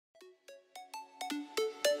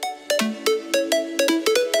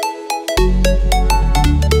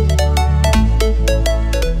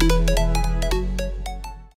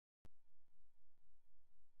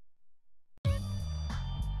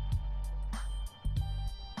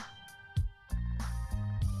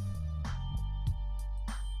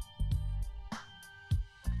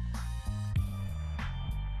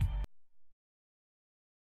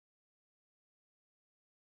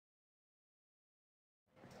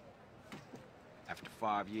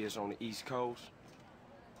5 years on the East Coast,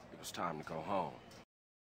 it was time to go home.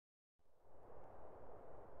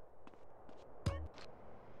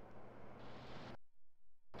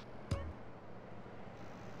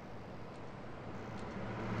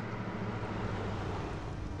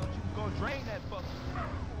 Drain that fucker.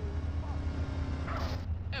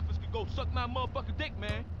 Efforts could go suck my motherfucking dick,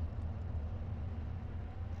 man.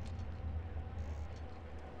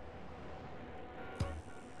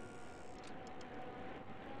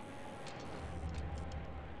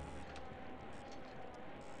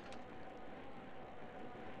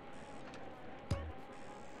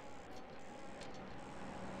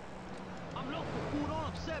 I'm local, fool, don't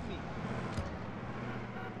upset me.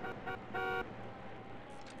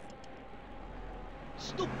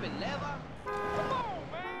 Stupid leather. Come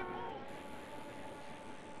on, man.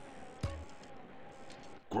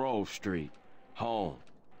 Grove Street. Home.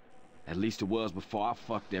 At least it was before I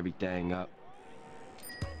fucked everything up.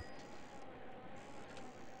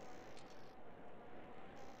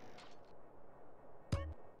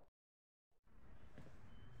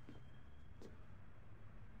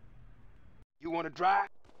 You wanna drive?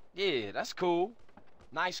 Yeah, that's cool.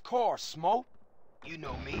 Nice car, Smoke. You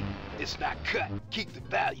know me. It's not cut. Keep the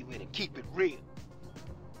value in it. Keep it real.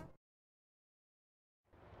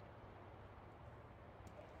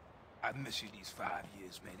 I miss you these 5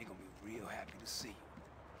 years, man. They're gonna be real happy to see you.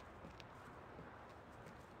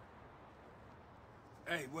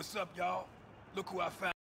 Hey, what's up, y'all? Look who I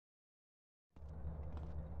found.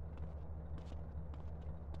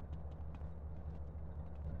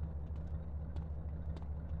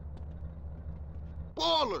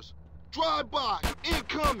 Ballers! Drive-by!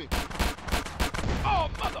 Incoming! Oh,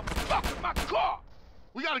 motherfucker, my car!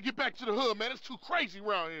 We gotta get back to the hood, man. It's too crazy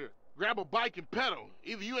around here. Grab a bike and pedal.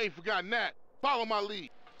 Either you ain't forgotten that. Follow my lead.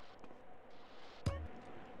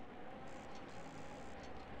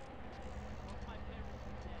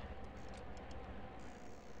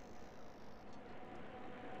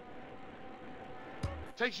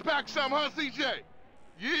 Takes you back some, huh, CJ?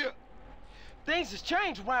 Yeah. Things has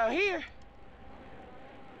changed around here.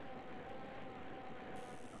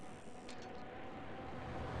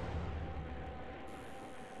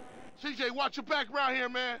 CJ, watch your back around here,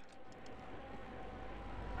 man.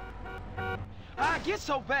 I get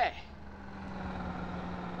so bad.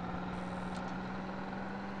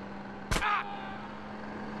 Ah!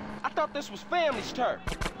 I thought this was family's turf.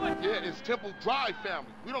 Yeah, it's Temple Drive family.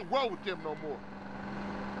 We don't roll with them no more.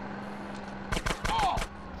 Oh!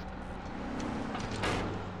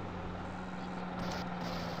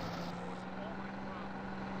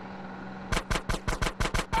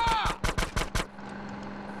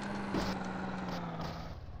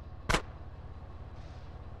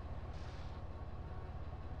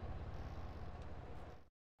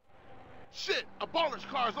 Shit, a baller's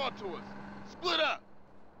car's onto us. Split up.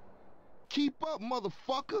 Keep up,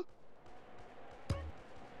 motherfucker.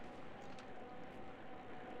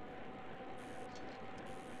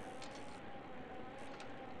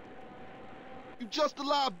 You just a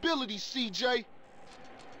liability, CJ.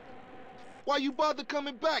 Why you bother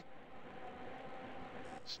coming back?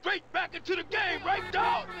 Straight back into the game, right,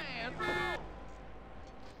 dog? Man.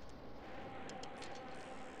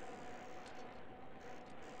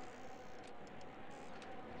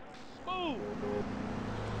 Smooth.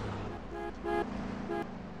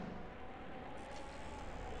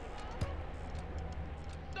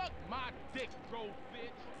 Suck my dick, bro, bitch.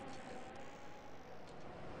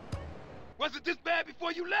 Was it this bad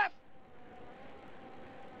before you left?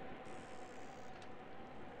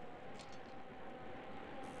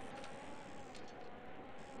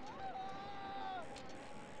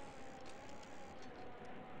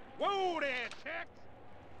 Whoa there, Tex!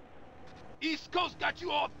 East Coast got you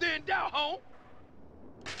all thinned out, home.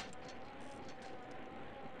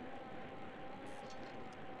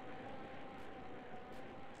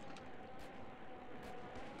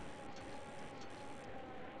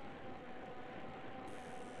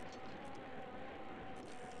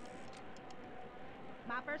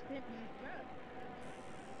 My first pimp used drugs.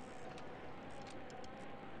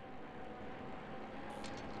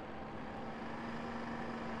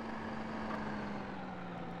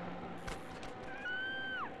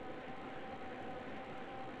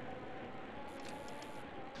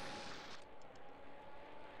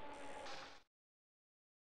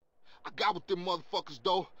 I got with them motherfuckers,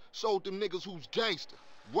 though. Sold them niggas who's gangster.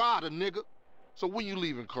 Rider, nigga. So when you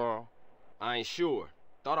leaving, Carl? I ain't sure.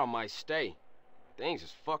 Thought I might stay. Things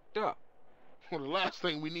is fucked up. Well, the last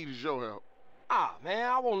thing we need is your help. Ah,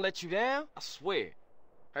 man, I won't let you down. I swear.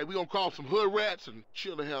 Hey, we gonna call some hood rats and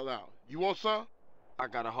chill the hell out. You want some? I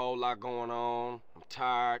got a whole lot going on. I'm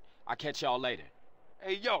tired. I'll catch y'all later.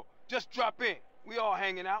 Hey, yo, just drop in. We all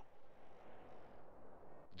hanging out.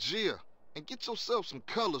 Gia, and get yourself some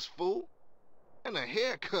colors, fool. And a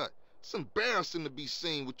haircut. It's embarrassing to be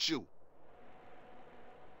seen with you.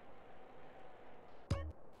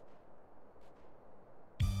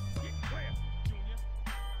 Get clear, Junior.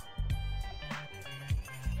 Hey,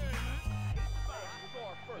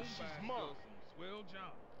 man. She's mom. Swell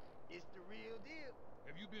job. It's the real deal.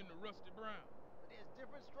 Have you been to Rusty Brown? There's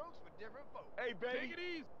different strokes for different folks. Hey, baby. Take it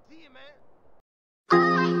easy. See you, man.